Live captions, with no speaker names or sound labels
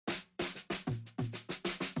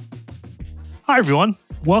Hi, everyone.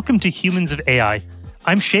 Welcome to Humans of AI.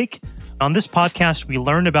 I'm Sheikh. On this podcast, we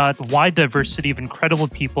learn about a wide diversity of incredible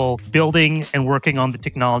people building and working on the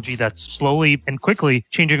technology that's slowly and quickly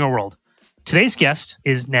changing our world. Today's guest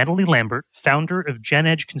is Natalie Lambert, founder of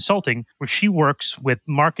GenEdge Consulting, where she works with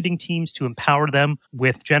marketing teams to empower them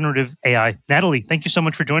with generative AI. Natalie, thank you so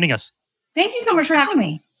much for joining us. Thank you so much for having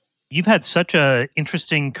me. You've had such an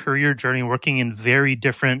interesting career journey working in very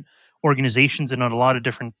different organizations and on a lot of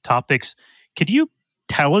different topics. Could you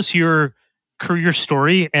tell us your career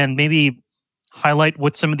story and maybe highlight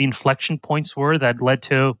what some of the inflection points were that led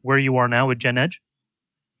to where you are now with GenEdge?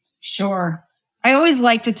 Sure. I always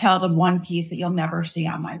like to tell the one piece that you'll never see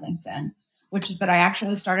on my LinkedIn, which is that I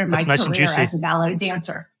actually started my career as a ballet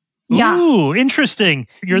dancer. Ooh, interesting.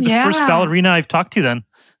 You're the first ballerina I've talked to then.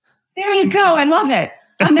 There you go. I love it.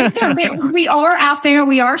 We are out there.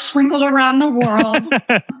 We are sprinkled around the world.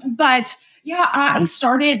 But yeah, I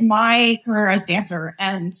started my career as a dancer.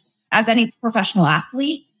 And as any professional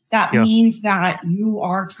athlete, that means that you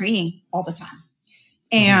are training all the time.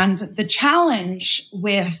 And the challenge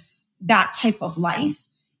with that type of life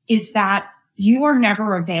is that you are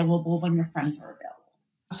never available when your friends are available.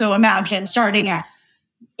 So imagine starting at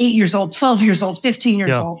 8 years old, 12 years old, 15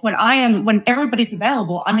 years old. When everybody's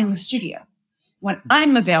available, I'm in the studio. When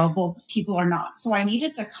I'm available, people are not. So I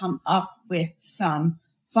needed to come up with some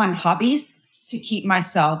fun hobbies to keep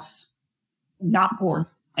myself not bored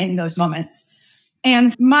in those moments.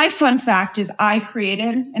 And my fun fact is I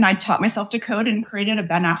taught myself to code and created a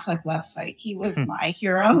Ben Affleck website. He was my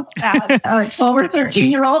hero as a 12 or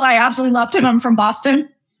 13-year-old. I absolutely loved him. I'm from Boston.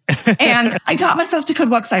 And I taught myself to code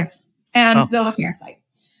websites and build a fan site.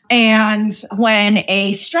 And when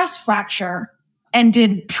a stress fracture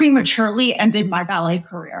prematurely ended my ballet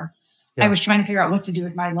career, I was trying to figure out what to do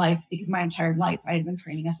with my life because my entire life I had been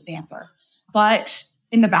training as a dancer. But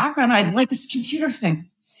in the background, I like this computer thing.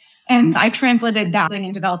 And I translated that thing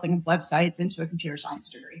in developing websites into a computer science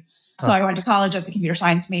degree. So I went to college as a computer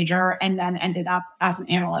science major and then ended up as an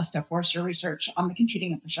analyst at Forrester Research on the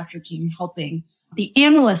computing infrastructure team, helping the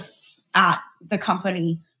analysts at the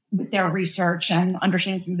company with their research and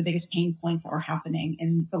understanding some of the biggest pain points that were happening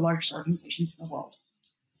in the largest organizations in the world.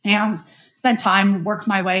 And spent time, worked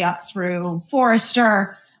my way up through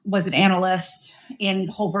Forrester, was an analyst in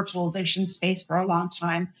the whole virtualization space for a long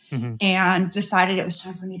time, and decided it was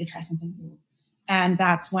time for me to try something new. And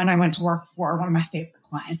that's when I went to work for one of my favorite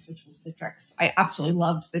clients, which was Citrix. I absolutely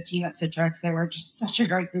loved the team at Citrix. They were just such a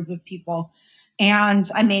great group of people. And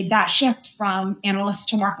I made that shift from analyst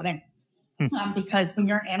to marketing. Because when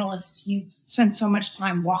you're an analyst, you spend so much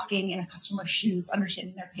time walking in a customer's shoes,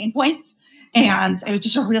 understanding their pain points. And it was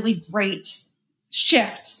just a really great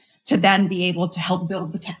shift to then be able to help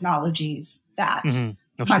build the technologies that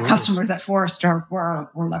my customers at Forrester were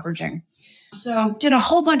leveraging. So did a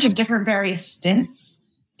whole bunch of different various stints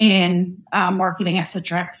in marketing at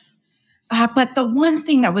Citrix. But the one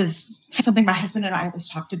thing that was something my husband and I always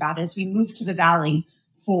talked about is we moved to the Valley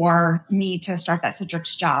for me to start that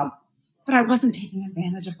Citrix job. But I wasn't taking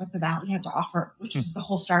advantage of what the Valley had to offer, which was the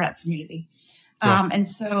whole startup community. And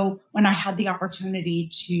so when I had the opportunity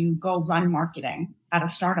to go run marketing at a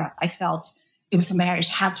startup, I felt it was something I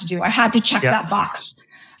just had to do. I had to check that box.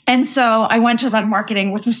 And so I went to run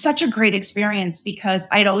marketing, which was such a great experience because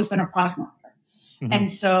I'd always been a product marketer. And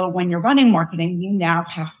so when you're running marketing, you now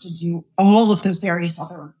have to do all of those various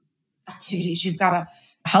other activities. You've got to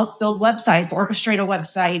help build websites, orchestrate a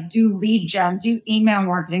website, do lead gen, do email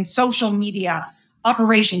marketing, social media,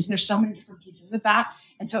 operations. There's so many different pieces of that.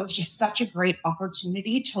 And so it was just such a great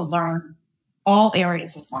opportunity to learn all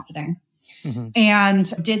areas of marketing and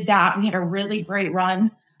did that. We had a really great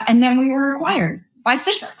run. And then we were acquired by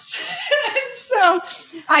Citrix. So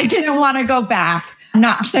I didn't want to go back,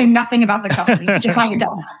 not saying nothing about the company, just how you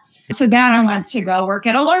done that. So then I went to go work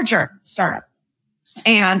at a larger startup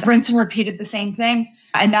and rinse and repeated the same thing.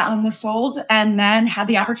 And that one was sold and then had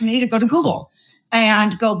the opportunity to go to Google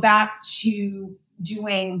and go back to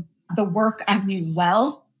doing the work I knew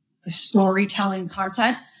well, the storytelling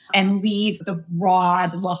content, and leave the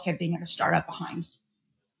broad look at being at a startup behind.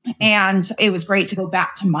 And it was great to go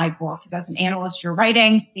back to my core because as an analyst, you're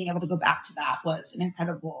writing, being able to go back to that was an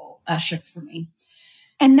incredible shift for me.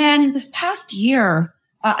 And then this past year,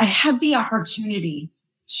 I had the opportunity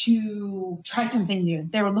to try something new.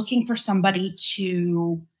 They were looking for somebody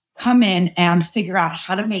to come in and figure out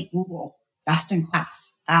how to make Google best in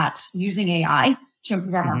class at using AI to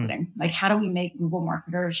improve our marketing. Like, how do we make Google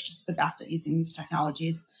marketers just the best at using these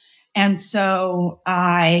technologies? And so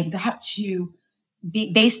I got to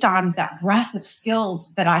be based on that breadth of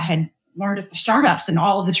skills that I had learned that startups in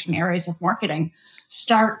all of the different areas of marketing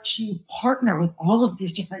start to partner with all of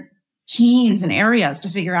these different teams and areas to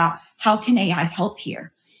figure out how can AI help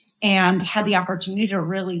here, and had the opportunity to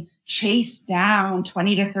really chase down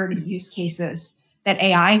 20 to 30 use cases that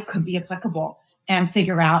AI could be applicable and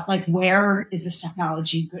figure out like, where is this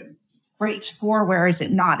technology great for? Where is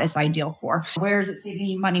it not as ideal for? Where is it saving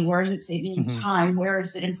you money? Where is it saving you time? Where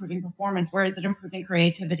is it improving performance? Where is it improving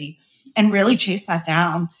creativity? And really chase that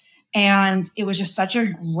down. And it was just such a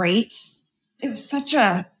great, it was such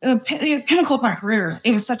a pinnacle of my career.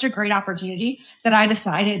 It was such a great opportunity that I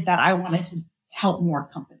decided that I wanted to help more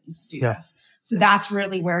companies do this. So that's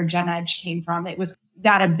really where GenEdge came from. It was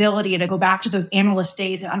that ability to go back to those analyst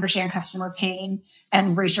days and understand customer pain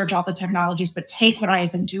and research all the technologies, but take what I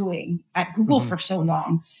had been doing at Google for so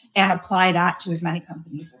long and apply that to as many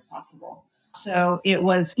companies as possible. So it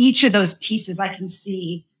was each of those pieces. I can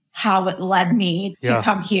see how it led me to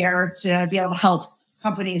come here to be able to help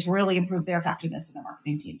companies really improve their effectiveness in their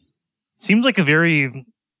marketing teams. Seems like a very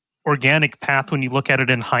organic path when you look at it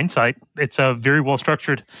in hindsight. It's very well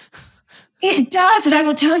structured. It does. And I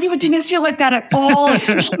will tell you, it didn't feel like that at all.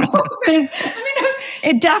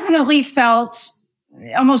 It definitely felt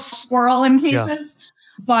almost squirrel in pieces.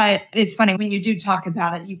 But it's funny, when you do talk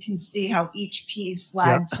about it, you can see how each piece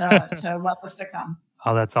led to what was to come.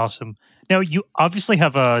 Oh, that's awesome. Now, you obviously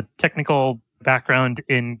have a technical background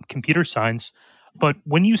in computer science, but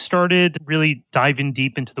when you started really diving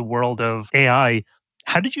deep into the world of AI,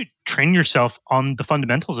 how did you train yourself on the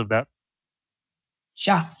fundamentals of that?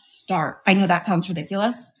 Just start. I know that sounds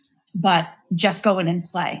ridiculous, but just go in and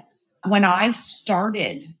play. When I was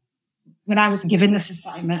given this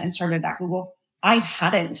assignment and started at Google,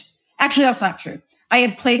 actually, that's not true. I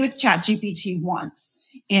had played with ChatGPT once,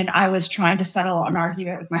 and I was trying to settle an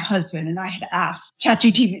argument with my husband, and I had asked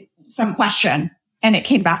ChatGPT some question, and it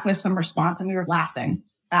came back with some response, and we were laughing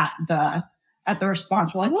at the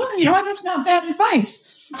response. We're like, well, that's not bad advice.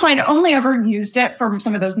 So I'd only ever used it for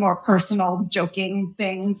some of those more personal joking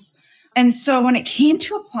things. And so when it came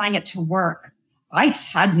to applying it to work, I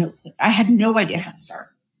had no idea how to start.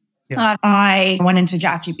 I went into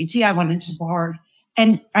ChatGPT, I went into Bard,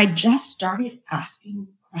 and I just started asking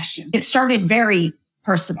questions. It started very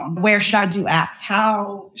personal. Where should I do X?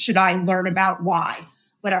 How should I learn about Y?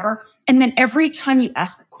 Whatever. And then every time you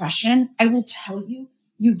ask a question, I will tell you,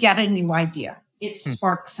 you get a new idea. It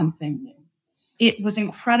sparks something new. It was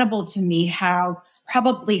incredible to me how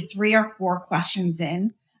probably 3 or 4 questions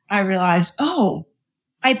in, I realized,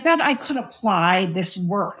 I bet I could apply this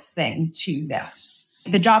work thing to this.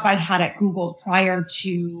 The job I had at Google prior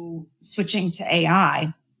to switching to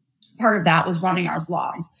AI, part of that was running our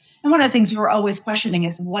blog. And one of the things we were always questioning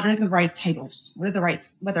is, what are the right titles? Whether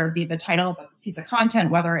it be the title of a piece of content,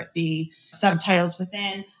 whether it be subtitles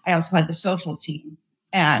within. I also had the social team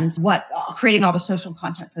and creating all the social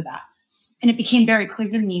content for that. And it became very clear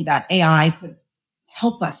to me that AI could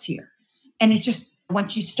help us here. And it just,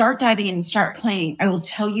 once you start diving in and start playing, I will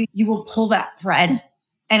tell you, you will pull that thread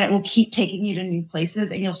and it will keep taking you to new places,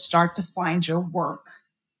 and you'll start to find your work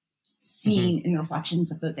seen in the reflections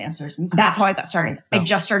of those answers. And so that's how I got started. I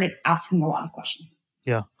just started asking a lot of questions.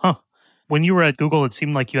 Yeah. When you were at Google, it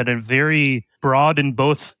seemed like you had a very broad and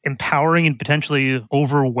both empowering and potentially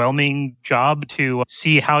overwhelming job to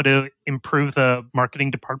see how to improve the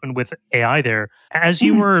marketing department with AI there. As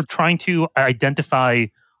you were trying to identify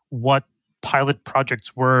what pilot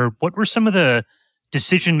projects were, what were some of the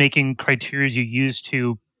decision-making criteria you used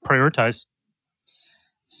to prioritize?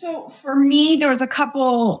 So for me, there was a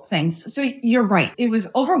couple things. So you're right. It was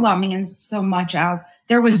overwhelming in so much as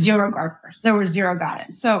there was zero guardrails. There was zero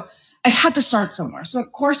guidance. So I had to start somewhere. So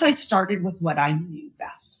of course I started with what I knew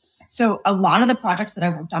best. So a lot of the projects that I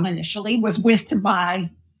worked on initially was with my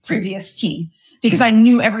previous team because I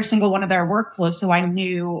knew every single one of their workflows. So I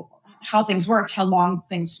knew how things worked, how long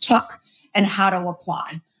things took, and how to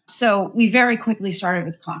apply. So we very quickly started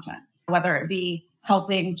with content, whether it be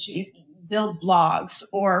helping to build blogs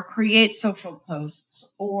or create social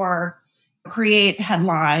posts or create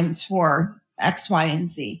headlines for X, Y, and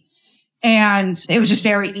Z. And it was just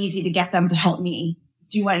very easy to get them to help me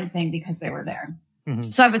do anything because they were there.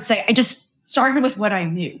 So I would say I just started with what I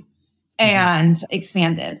knew and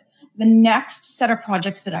expanded. The next set of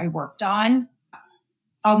projects that I worked on,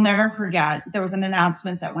 I'll never forget. There was an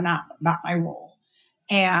announcement that went out about my role.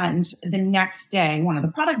 And the next day, one of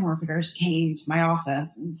the product marketers came to my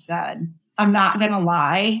office and said, I'm not going to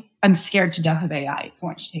lie, I'm scared to death of AI. It's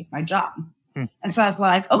going to take my job. And so I was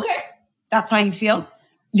like, okay, that's how you feel.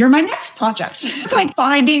 You're my next project. It's like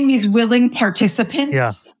finding these willing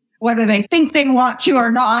participants, whether they think they want to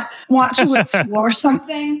or not, want to explore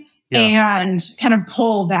something. and kind of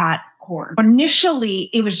pull that cord. Initially,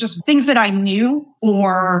 it was just things that I knew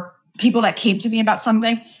or people that came to me about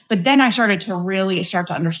something. But then I started to really start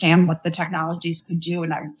to understand what the technologies could do,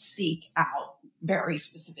 and I would seek out very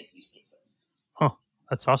specific use cases.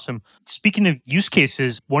 That's awesome. Speaking of use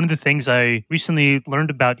cases, one of the things I recently learned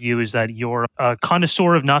about you is that you're a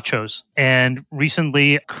connoisseur of nachos and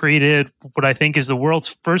recently created what I think is the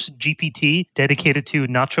world's first GPT dedicated to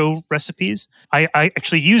nacho recipes. I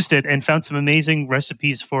actually used it and found some amazing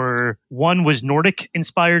recipes for one was Nordic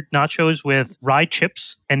inspired nachos with rye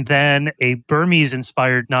chips, and then a Burmese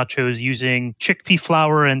inspired nachos using chickpea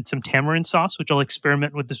flour and some tamarind sauce, which I'll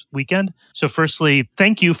experiment with this weekend. So firstly,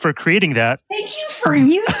 thank you for creating that. Thank you for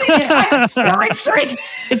using it. I'm so excited.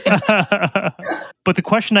 But the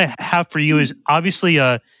question I have for you is obviously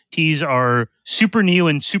teas are super new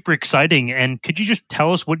and super exciting. And could you just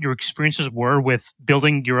tell us what your experiences were with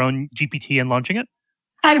building your own GPT and launching it?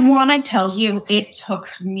 I want to tell you, it took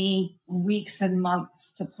me weeks and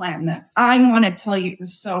months to plan this. I want to tell you it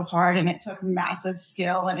was so hard, and it took massive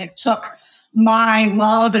skill, and it took my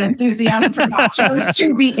love and enthusiasm for nachos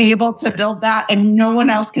to be able to build that, and no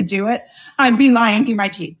one else could do it. I'd be lying through my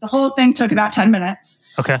teeth. The whole thing took about 10 minutes.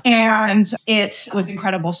 Okay. And it was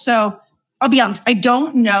incredible. So I'll be honest, I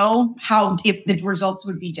don't know if the results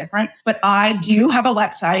would be different, but I do have a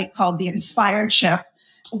website called The Inspired Chip,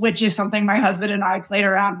 which is something my husband and I played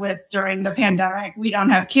around with during the pandemic. We don't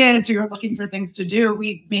have kids. We were looking for things to do.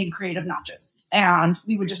 We made creative nachos and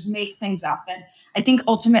we would just make things up. And I think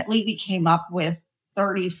ultimately we came up with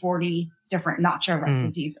 30, 40 different nacho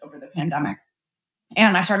recipes over the pandemic.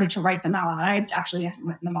 And I started to write them out. I actually haven't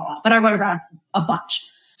written them all out, but I wrote about a bunch.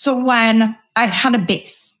 So when I had a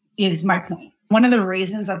base is my point. One of the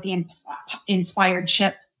reasons that the Inspired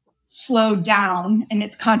Chip slowed down in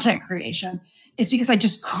its content creation is because I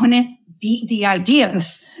just couldn't beat the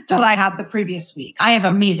ideas that I had the previous week. I have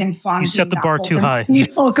amazing fun. You set the bar too high.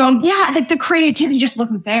 People go, like the creativity just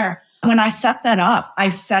wasn't there. When I set that up, I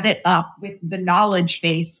set it up with the knowledge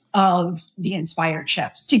base of the Inspired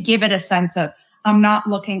Chips to give it a sense of, I'm not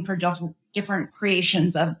looking for just different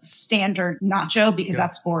creations of standard nacho because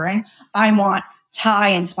that's boring. I want Thai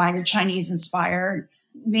inspired, Chinese inspired,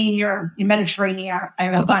 Mediterranean. I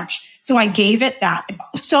have a bunch. So I gave it that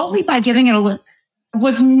solely by giving it a look. It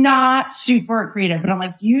was not super creative, but I'm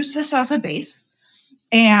like, use this as a base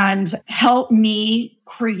and help me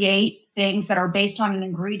create things that are based on an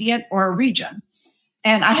ingredient or a region.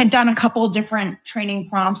 And I had done a couple of different training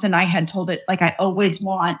prompts and I had told it, like, I always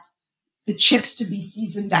want the chips to be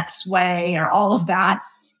seasoned X way or all of that.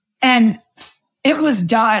 And it was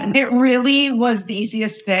done. It really was the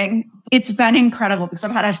easiest thing. It's been incredible because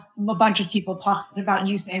I've had a bunch of people talking about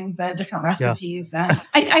using the different recipes. Yeah.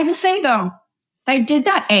 And I will say, though, I did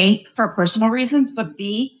that A, for personal reasons, but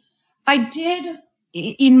B, I did,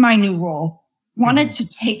 in my new role, wanted to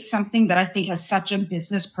take something that I think has such a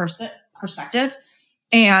business perspective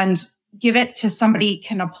and give it to somebody who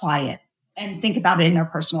can apply it and think about it in their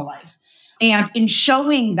personal life. And in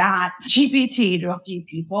showing that GPT to a few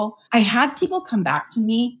people, I had people come back to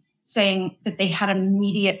me saying that they had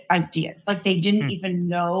immediate ideas, like they didn't even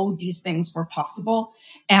know these things were possible.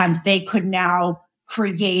 And they could now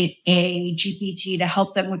create a GPT to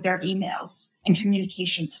help them with their emails and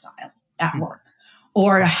communication style at work,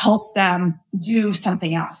 or to help them do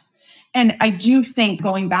something else. And I do think,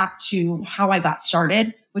 going back to how I got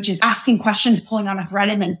started, which is asking questions, pulling on a thread,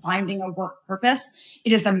 and then finding a work purpose,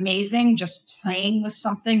 it is amazing just playing with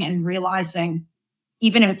something and realizing,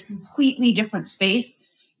 even if it's a completely different space,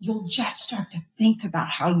 you'll just start to think about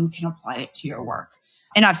how you can apply it to your work.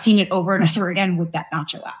 And I've seen it over and over again with that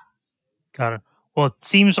nacho app. Got it. Well, it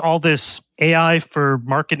seems all this AI for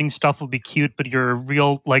marketing stuff will be cute, but your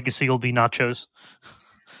real legacy will be nachos.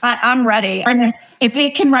 I'm ready. And if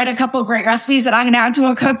it can write a couple of great recipes that I can add to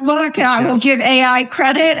a cookbook, I will give AI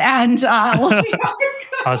credit, and we'll see how it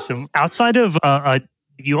goes. Awesome. Outside of,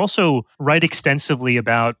 you also write extensively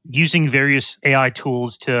about using various AI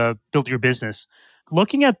tools to build your business.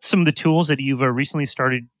 Looking at some of the tools that you've recently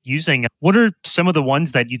started using, what are some of the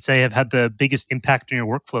ones that you'd say have had the biggest impact on your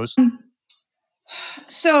workflows?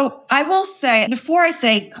 So I will say, before I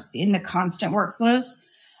say in the constant workflows,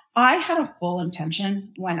 I had a full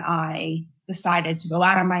intention when I decided to go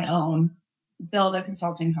out on my own, build a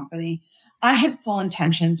consulting company. I had full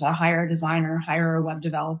intention to hire a designer, hire a web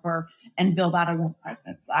developer, and build out a web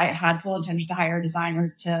presence. I had full intention to hire a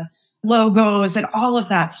designer, to logos and all of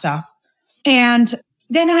that stuff. And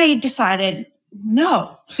then I decided,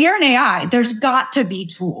 no, you're an AI. There's got to be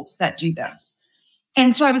tools that do this.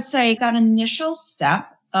 And so I would say that initial step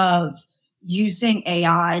of using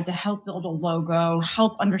AI to help build a logo,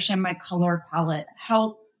 help understand my color palette,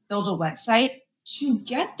 help build a website to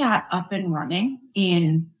get that up and running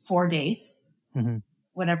in 4 days,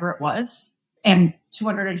 whatever it was, and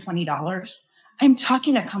 $220. I'm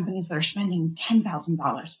talking to companies that are spending $10,000,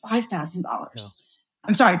 $5,000.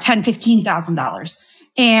 I'm sorry, $15,000.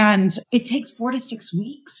 And it takes 4 to 6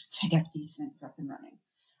 weeks to get these things up and running.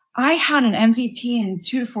 I had an MVP in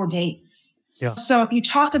 2 to 4 days. Yeah. So if you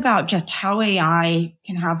talk about just how AI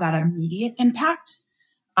can have that immediate impact,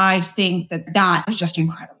 I think that is just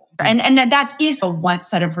incredible. And that is a once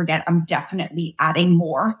set and forget. I'm definitely adding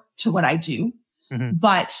more to what I do.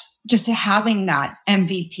 But just having that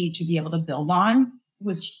MVP to be able to build on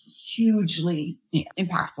was hugely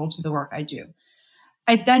impactful to the work I do.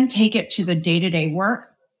 I then take it to the day-to-day work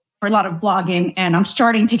for a lot of blogging, and I'm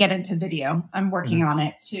starting to get into video. I'm working on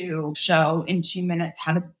it to show in 2 minutes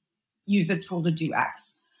how to use a tool to do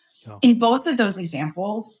X. Oh. In both of those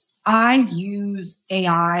examples, I use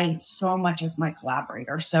AI so much as my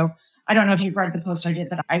collaborator. So I don't know if you've read the post I did,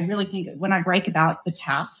 but I really think when I break about the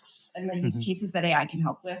tasks and the use cases that AI can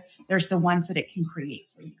help with, there's the ones that it can create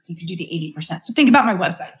for you. You can do the 80%. So think about my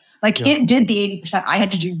website. It did the 80%. I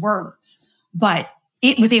had to do words, but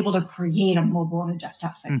it was able to create a mobile and a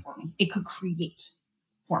desktop site for me. It could create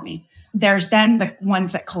for me. There's then the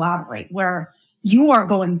ones that collaborate where you are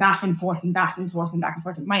going back and forth and back and forth and back and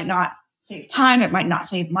forth. It might not save time. It might not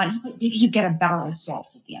save money, but maybe you get a better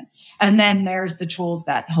result at the end. And then there's the tools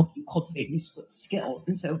that help you cultivate new skills.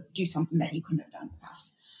 And so do something that you couldn't have done in the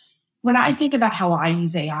past. When I think about how I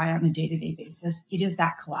use AI on a day-to-day basis, it is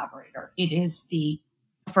that collaborator. It is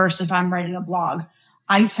first, if I'm writing a blog,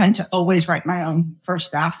 I tend to always write my own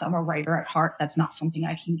first drafts. I'm a writer at heart. That's not something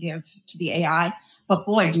I can give to the AI. But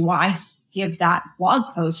boy, do I give that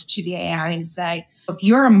blog post to the AI and say, look,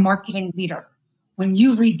 you're a marketing leader. When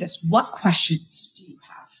you read this, what questions do you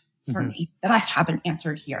have for me that I haven't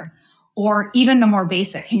answered here? Or even the more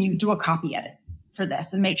basic, can you do a copy edit for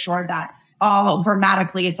this and make sure that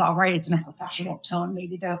grammatically it's all right? It's in a professional tone.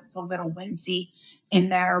 Maybe it's a little whimsy in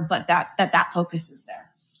there, but that focus is there.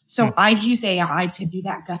 So I use AI to be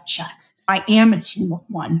that gut check. I am a team of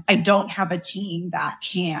one. I don't have a team that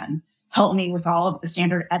can help me with all of the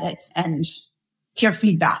standard edits and peer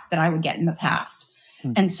feedback that I would get in the past.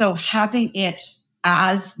 And so having it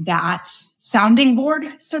as that sounding board,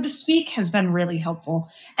 so to speak, has been really helpful.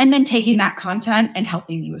 And then taking that content and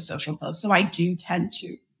helping you with social posts. So I do tend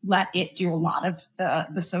to let it do a lot of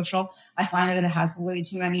the social. I find that it has way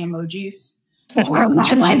too many emojis. Or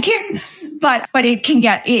not like it, but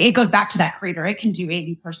it goes back to that creator. It can do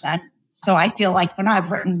 80%. So I feel like when I've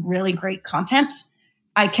written really great content,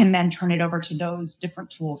 I can then turn it over to those different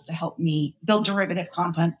tools to help me build derivative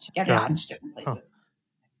content to get it out into different places.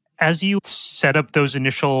 As you set up those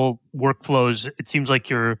initial workflows, it seems like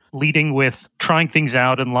you're leading with trying things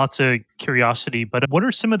out and lots of curiosity. But what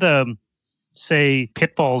are some of the, say,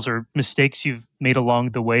 pitfalls or mistakes you've made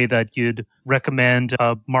along the way that you'd recommend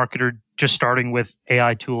a marketer just starting with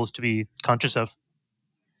AI tools to be conscious of?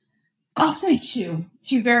 I'll say two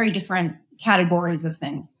very different categories of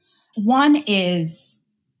things. One is,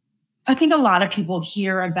 I think a lot of people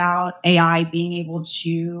hear about AI being able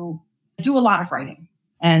to do a lot of writing.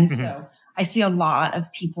 And so I see a lot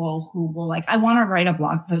of people who will I want to write a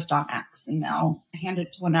blog post on X, and they'll hand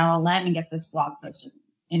it to an LLM and get this blog post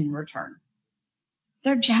in return.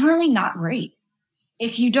 They're generally not great.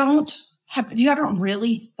 If you haven't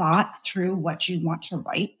really thought through what you want to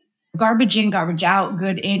write, garbage in, garbage out,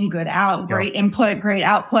 good in, good out, great input, great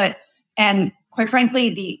output. And quite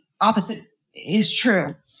frankly, the opposite is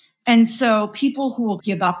true. And so people who will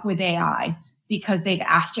give up with AI because they've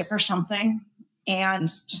asked it for something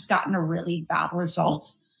and just gotten a really bad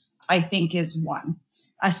result, I think is one.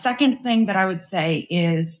 A second thing that I would say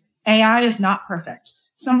is AI is not perfect.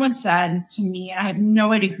 Someone said to me, I have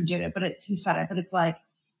no idea who did it, who said it, but it's like,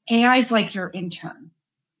 AI is like your intern.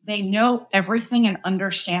 They know everything and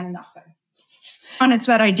understand nothing. And it's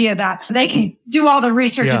that idea that they can do all the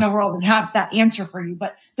research in the world and have that answer for you,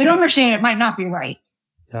 but they don't understand it might not be right.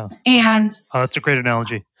 Yeah. And that's a great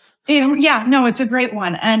analogy. It's a great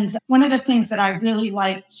one. And one of the things that I really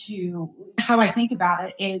like how I think about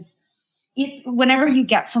it is whenever you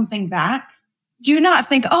get something back, do not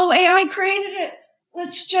think, oh, AI created it.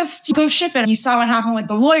 Let's just go ship it. You saw what happened with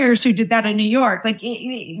the lawyers who did that in New York.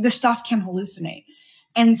 The stuff can hallucinate.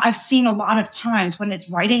 And I've seen a lot of times when it's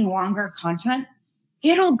writing longer content,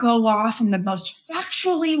 it'll go off in the most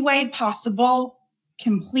factually way possible,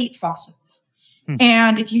 complete falsehoods.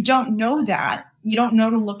 And if you don't know that, you don't know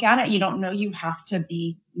to look at it, you don't know you have to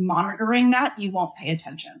be monitoring that, you won't pay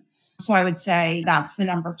attention. So I would say that's the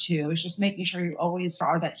number two, is just making sure you always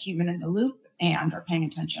are that human in the loop and are paying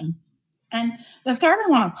attention. And the third I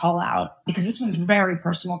want to call out, because this one's very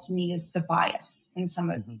personal to me, is the bias in some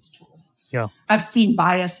of these tools. Yeah. I've seen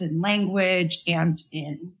bias in language and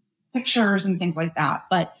in pictures and things like that.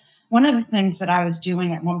 But one of the things that I was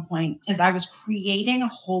doing at one point is I was creating a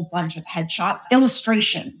whole bunch of headshots,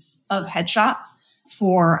 illustrations of headshots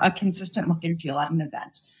for a consistent look and feel at an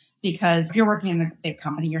event. Because if you're working in a big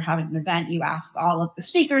company, you're having an event, you ask all of the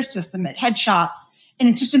speakers to submit headshots, and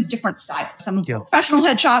it's just a different style. Some of them are professional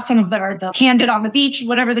headshots, some of them are the candid on the beach,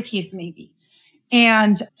 whatever the case may be.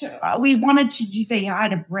 And we wanted to use AI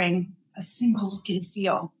to bring a single look and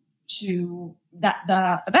feel to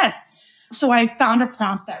the event. So I found a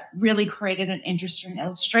prompt that really created an interesting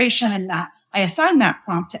illustration, and that I assigned that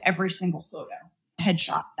prompt to every single photo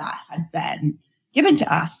headshot that had been given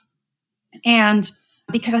to us. And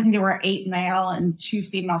because I think there were 8 male and 2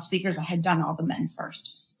 female speakers, I had done all the men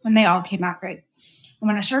first, and they all came out great. And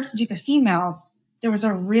when I started to do the females, there was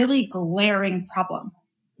a really glaring problem.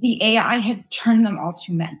 The AI had turned them all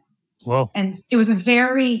to men. Whoa. And it was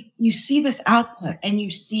you see this output and you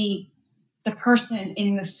see the person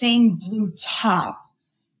in the same blue top,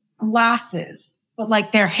 glasses, but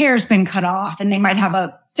like their hair's been cut off and they might have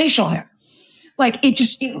a facial hair. Like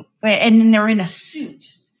and then they're in a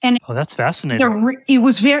suit. And that's fascinating. It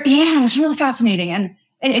was really fascinating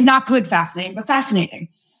and not good fascinating, but fascinating.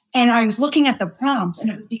 And I was looking at the prompts, and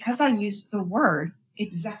it was because I used the word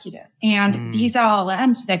executive. And these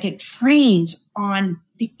LLMs that get trained on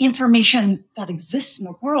the information that exists in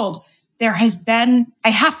the world, there has been, I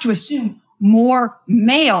have to assume, more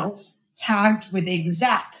males tagged with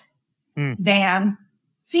exec than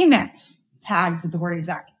females tagged with the word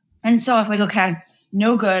exec. And so I was like, okay,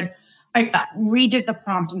 no good. I redid the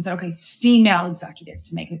prompt and said, okay, female executive,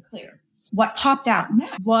 to make it clear. What popped out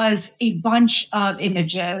next was a bunch of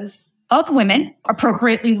images of women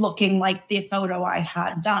appropriately looking like the photo I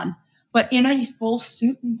had done, but in a full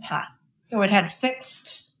suit and tie. So it had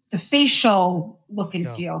fixed the facial look and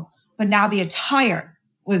feel, but now the attire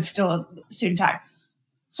was still a suit and tie.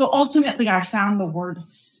 So ultimately, I found the word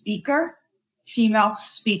speaker, female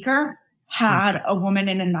speaker, had a woman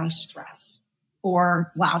in a nice dress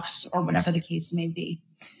or blouse or whatever the case may be.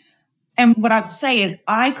 And what I would say is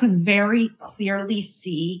I could very clearly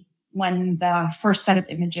see when the first set of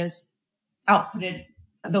images outputted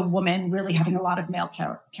the woman really having a lot of male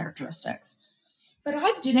characteristics. But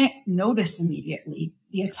I didn't notice immediately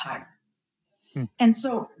the attire. And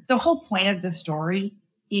so the whole point of the story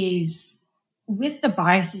is, with the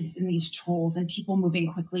biases in these tools and people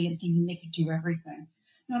moving quickly and thinking they could do everything,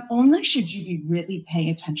 not only should you be really paying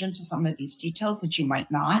attention to some of these details that you might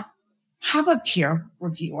not, have a peer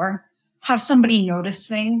reviewer, have somebody notice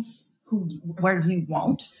things where you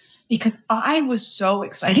won't. Because I was so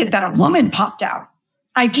excited that a woman popped out.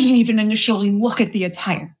 I didn't even initially look at the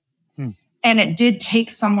attire. And it did take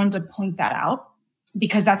someone to point that out,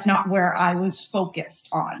 because that's not where I was focused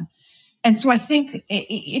on. And so I think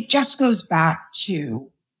it just goes back to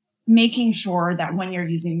making sure that when you're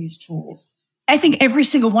using these tools, I think every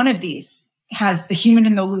single one of these has the human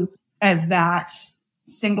in the loop as that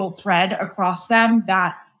single thread across them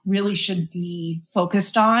that really should be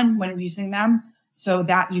focused on when using them, so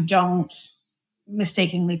that you don't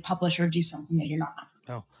mistakenly publish or do something that you're not.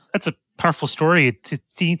 Oh, that's a powerful story. It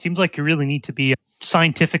seems like you really need to be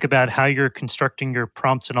scientific about how you're constructing your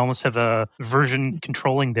prompts and almost have a version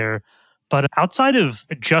controlling there. But outside of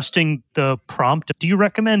adjusting the prompt, do you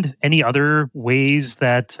recommend any other ways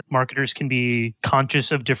that marketers can be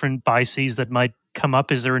conscious of different biases that might come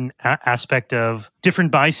up? Is there an aspect of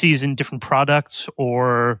different biases in different products,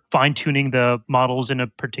 or fine-tuning the models in a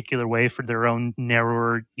particular way for their own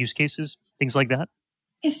narrower use cases? Things like that?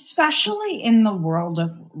 Especially in the world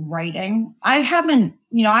of writing, I haven't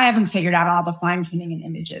figured out all the fine-tuning in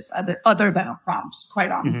images other than prompts,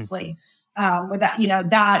 quite honestly. With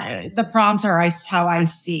that, the prompts are how I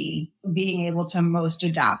see being able to most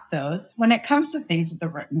adapt those. When it comes to things with the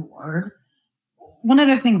written word, one of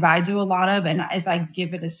the things I do a lot of, and is I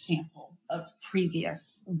give it a sample of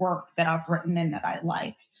previous work that I've written and that I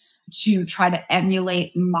like, to try to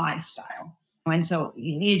emulate my style. And so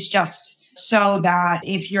it's just so that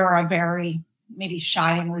if you're a very maybe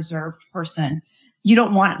shy and reserved person, you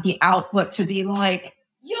don't want the output to be like,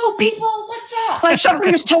 yo, people, what's up? Like,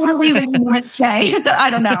 Shopper's totally what you would say.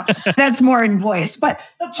 I don't know. That's more in voice. But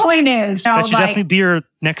the point is, that should definitely be your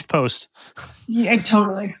next post. Yeah,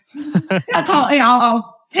 totally.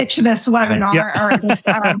 I'll pitch this webinar or this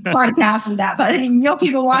podcast and that. But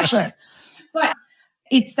people watch this. But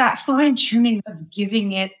it's that fine tuning of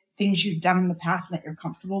giving it things you've done in the past that you're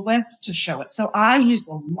comfortable with to show it. So I use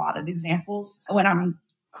a lot of examples when I'm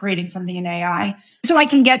creating something in AI so I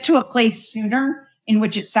can get to a place sooner in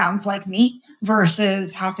which it sounds like me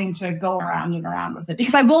versus having to go around and around with it.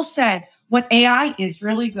 Because I will say what AI is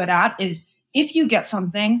really good at is if you get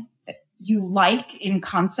something that you like in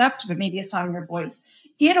concept, but maybe it's not in your voice,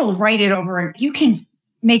 it'll write it over. You can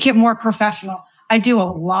make it more professional. I do a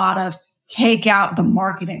lot of take out the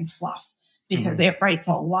marketing fluff because it writes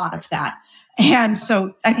a lot of that. And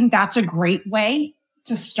so I think that's a great way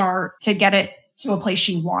to start to get it to a place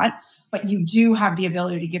you want. But you do have the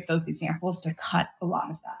ability to give those examples to cut a lot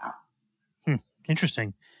of that out.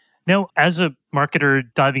 Interesting. Now, as a marketer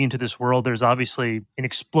diving into this world, there's obviously an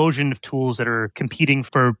explosion of tools that are competing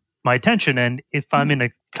for my attention. And if I'm in a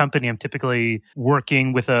company, I'm typically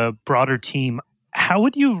working with a broader team. How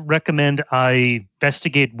would you recommend I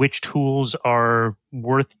investigate which tools are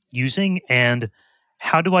worth using? And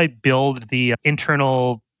how do I build the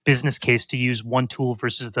internal business case to use one tool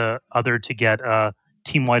versus the other to get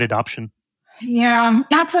team-wide adoption? Yeah,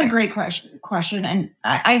 that's a great question. And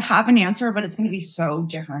I have an answer, but it's going to be so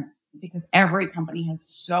different because every company has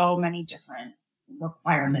so many different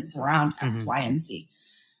requirements around X, Y, and Z.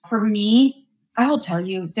 For me, I will tell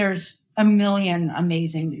you, there's a million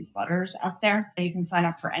amazing newsletters out there that you can sign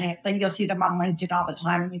up for any. Then you'll see them on LinkedIn all the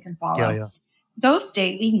time and you can follow. Yeah. Those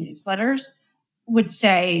daily newsletters would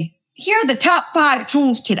say, here are the top 5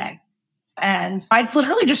 tools today. And I'd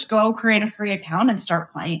literally just go create a free account and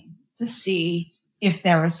start playing to see if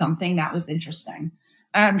there was something that was interesting.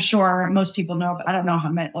 I'm sure most people know, but I don't know how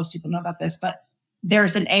most people know about this, but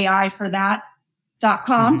there's an AI for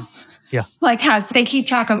that.com. Yeah. They keep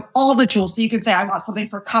track of all the tools. So you can say, I want something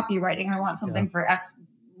for copywriting. I want something for X,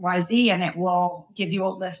 Y, Z, and it will give you a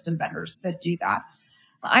list of vendors that do that.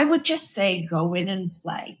 I would just say, go in and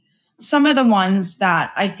play. Some of the ones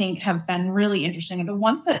that I think have been really interesting are the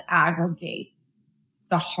ones that aggregate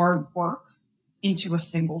the hard work into a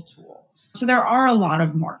single tool. So there are a lot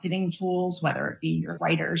of marketing tools, whether it be your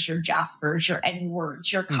writers, your Jaspers, your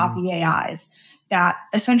AnyWords, your copy AIs, that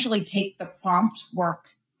essentially take the prompt work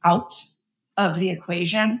out of the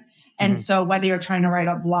equation. And so whether you're trying to write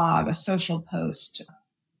a blog, a social post,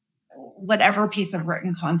 whatever piece of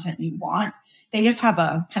written content you want, they just have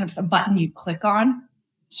a kind of a button you click on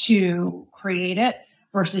to create it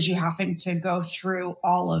versus you having to go through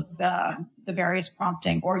all of the various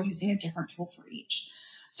prompting or using a different tool for each.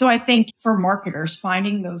 So I think for marketers,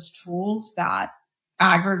 finding those tools that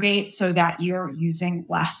aggregate so that you're using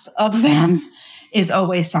less of them is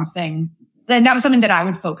always something. Then that was something that I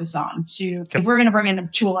would focus on to, if we're going to bring in a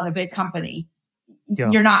tool in a big company,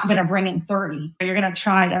 you're not going to bring in 30. You're going to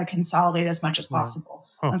try to consolidate as much as possible.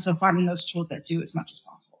 And so finding those tools that do as much as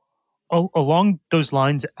possible. Along those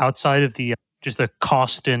lines, outside of the just the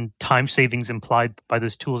cost and time savings implied by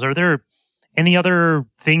those tools, are there any other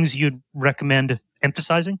things you'd recommend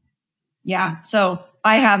emphasizing? Yeah. So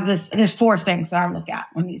I have there's 4 things that I look at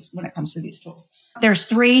when it comes to these tools. There's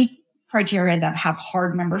 3 criteria that have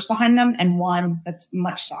hard numbers behind them and 1 that's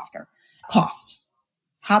much softer. Cost.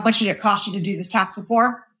 How much did it cost you to do this task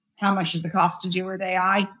before? How much is the cost to do with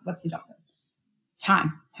AI? What's the delta?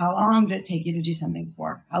 Time. How long did it take you to do something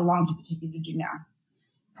before? How long does it take you to do now?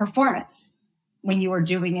 Performance. When you were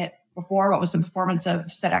doing it before, what was the performance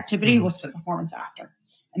of said activity? What's the performance after?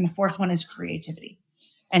 And the 4th one is creativity.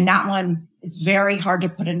 And that one, it's very hard to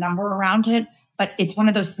put a number around it, but it's one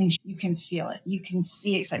of those things you can feel it. You can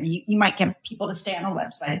see excitement. You might get people to stay on a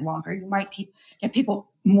website longer. You might get people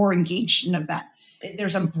more engaged in an event.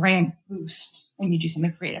 There's a brand boost when you do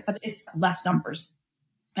something creative, but it's less numbers.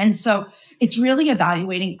 And so it's really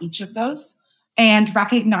evaluating each of those and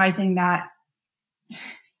recognizing that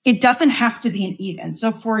it doesn't have to be an even.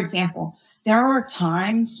 So for example, there are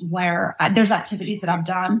times where there's activities that I've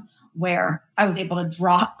done where I was able to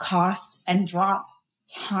drop cost and drop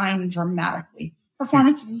time dramatically.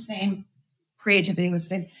 Performance is the same. Creativity was the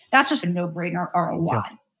same. That's just a no-brainer ROI. Yeah.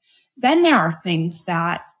 Then there are things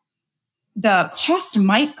that the cost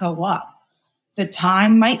might go up. The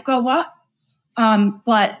time might go up.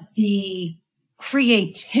 But the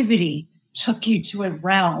creativity took you to a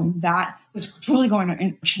realm that was truly going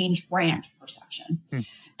to change brand perception.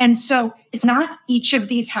 And so it's not each of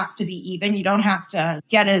these have to be even. You don't have to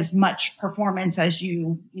get as much performance as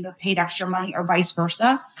you paid extra money or vice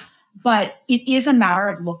versa. But it is a matter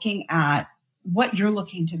of looking at what you're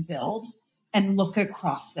looking to build and look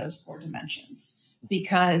across those 4 dimensions.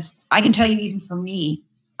 Because I can tell you, even for me,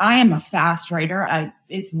 I am a fast writer.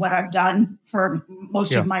 It's what I've done for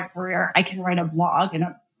most of my career. I can write a blog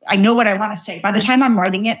and I know what I want to say. By the time I'm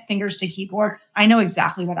writing it, fingers to keyboard, I know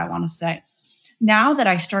exactly what I want to say. now that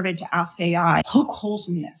I started to ask AI, poke holes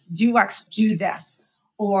in this, do X, do this,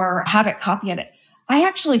 or have it copy edit, I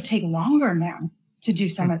actually take longer now to do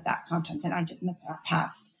some of that content than I did in the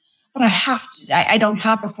past. But I have to, I don't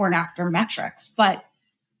have before and after metrics, but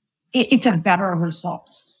it's a better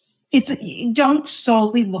result. Don't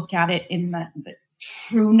solely look at it in the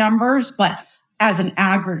true numbers, but as an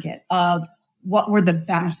aggregate of what were the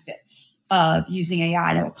benefits of using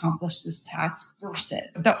AI to accomplish this task versus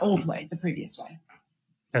the old way, the previous way.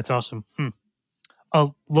 That's awesome.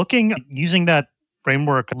 Using that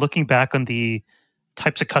framework, looking back on the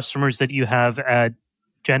types of customers that you have at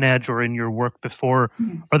GenEdge or in your work before,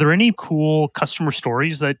 are there any cool customer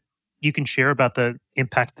stories that you can share about the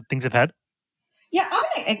impact that things have had? Yeah,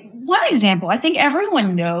 one example, I think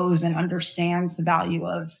everyone knows and understands the value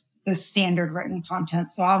of the standard written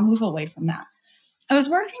content, so I'll move away from that. I was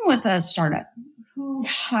working with a startup who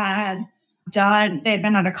they had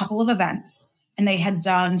been at a couple of events and they had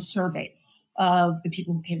done surveys of the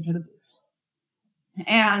people who came to the booth.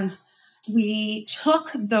 And we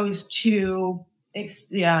took those two,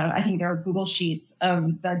 I think they were Google Sheets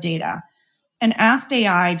of the data, and asked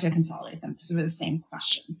AI to consolidate them because they were the same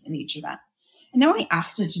questions in each event. And then we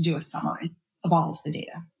asked it to do a summary of all of the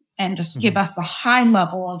data and just give us the high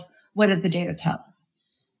level of what did the data tell us.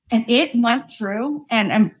 And it went through,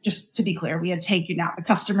 and just to be clear, we had taken out the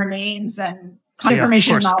customer names and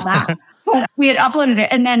information and all that. But we had uploaded it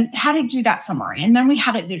and then had it do that summary. And then we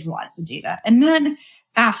had it visualize the data and then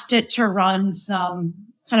asked it to run some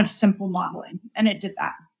kind of simple modeling. And it did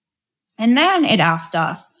that. And then it asked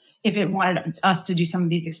us if it wanted us to do some of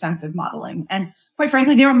these extensive modeling. And quite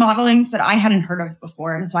frankly, they were modeling that I hadn't heard of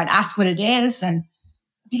before. And so I'd ask what it is and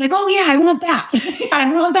be like, oh yeah, I want that.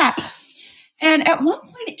 I want that. And at one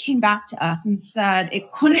point it came back to us and said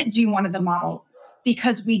it couldn't do one of the models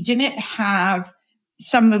because we didn't have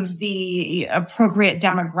some of the appropriate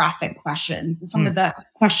demographic questions and some of the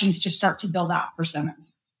questions to start to build out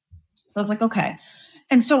personas. So I was like, okay.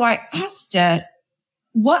 And so I asked it,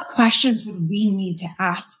 what questions would we need to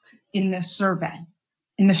ask in this survey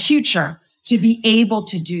in the future to be able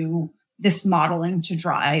to do this modeling to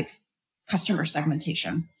drive customer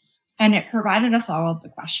segmentation? And it provided us all of the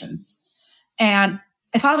questions. And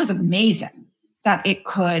I thought it was amazing that it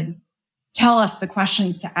could tell us the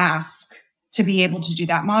questions to ask to be able to do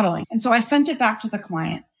that modeling. And so I sent it back to the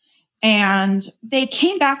client and they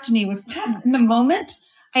came back to me with, in the moment,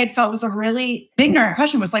 I had felt was a really ignorant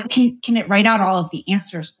question was like, can it write out all of the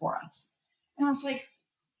answers for us? And I was like,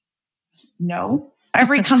 no,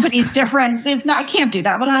 every company's different. I can't do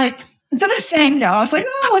that. But instead of saying no, I was like,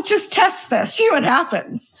 oh, let's just test this, see what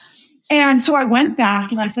happens. And so I went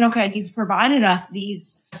back and I said, okay, you've provided us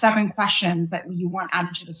these 7 questions that you want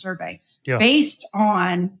added to the survey based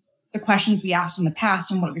on the questions we asked in the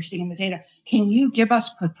past and what you're seeing in the data. Can you give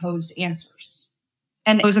us proposed answers?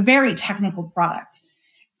 And it was a very technical product.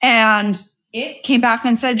 And it came back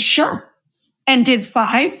and said, sure. And did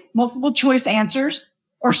 5 multiple choice answers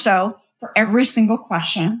or so for every single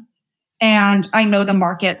question. And I know the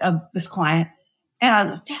market of this client. And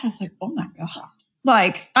I looked at it, I was like, oh my God.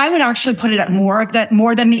 Like I would actually put it at more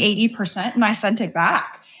than the 80%. And I sent it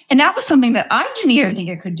back. And that was something that I didn't even think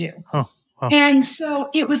it could do. Huh. And so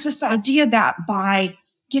it was this idea that by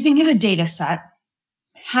giving it a data set,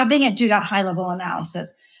 having it do that high level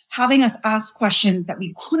analysis, having us ask questions that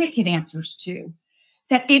we couldn't get answers to,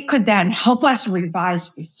 that it could then help us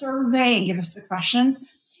revise the survey and give us the questions.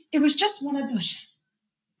 It was just one of those just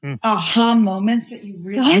aha moments that you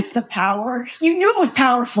realize the power. You knew it was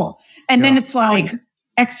powerful. And then it's like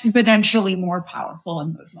exponentially more powerful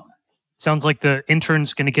in those moments. Sounds like the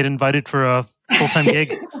intern's going to get invited for a full-time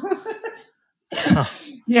gig.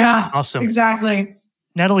 Yeah, awesome. Exactly.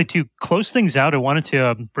 Natalie, to close things out, I wanted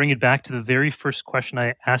to bring it back to the very first question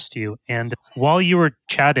I asked you. And while you were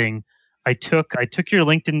chatting, I took your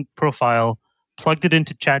LinkedIn profile, plugged it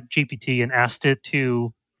into ChatGPT, and asked it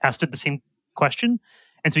the same question.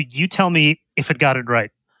 And so you tell me if it got it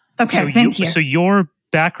right. Okay, thank you. So your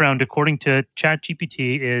background, according to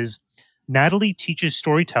ChatGPT, is Natalie teaches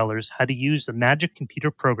storytellers how to use the magic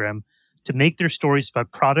computer program to make their stories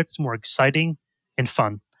about products more exciting and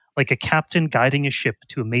fun, like a captain guiding a ship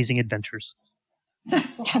to amazing adventures.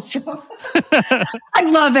 That's awesome. I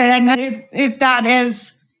love it. And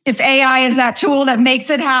if AI is that tool that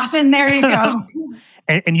makes it happen, there you go.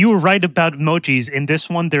 And you were right about emojis. In this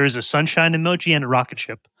one, there is a sunshine emoji and a rocket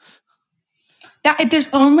ship. If there's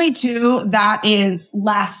only 2, that is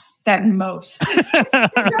less than most.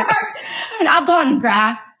 And I've gotten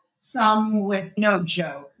back some with no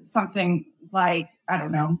joke, something like, I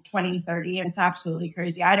don't know, 20, 30, and it's absolutely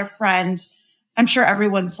crazy. I had a friend I'm sure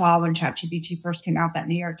everyone saw when ChatGPT first came out, that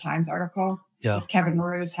New York Times article with Kevin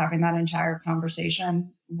Roos having that entire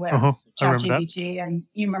conversation with ChatGPT. And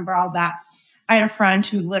you remember all that. I had a friend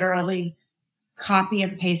who literally copy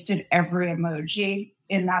and pasted every emoji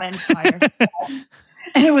in that entire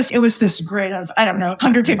and it was this grid of, I don't know,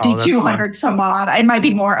 150, 200 some odd. It might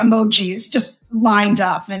be more emojis just lined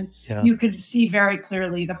up. And you could see very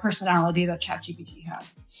clearly the personality that ChatGPT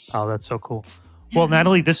has. Oh, that's so cool. Well,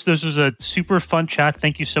 Natalie, this was a super fun chat.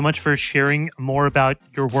 Thank you so much for sharing more about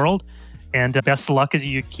your world. And best of luck as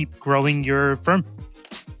you keep growing your firm.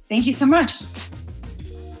 Thank you so much.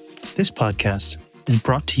 This podcast is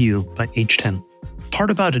brought to you by H10. Part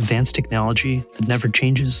about advanced technology that never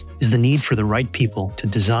changes is the need for the right people to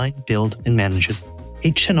design, build, and manage it.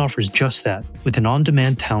 H10 offers just that with an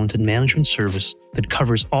on-demand talent and management service that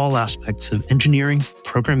covers all aspects of engineering,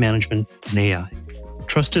 program management, and AI.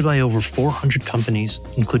 Trusted by over 400 companies,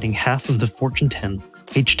 including half of the Fortune 10,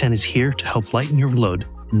 H10 is here to help lighten your load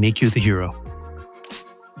and make you the hero.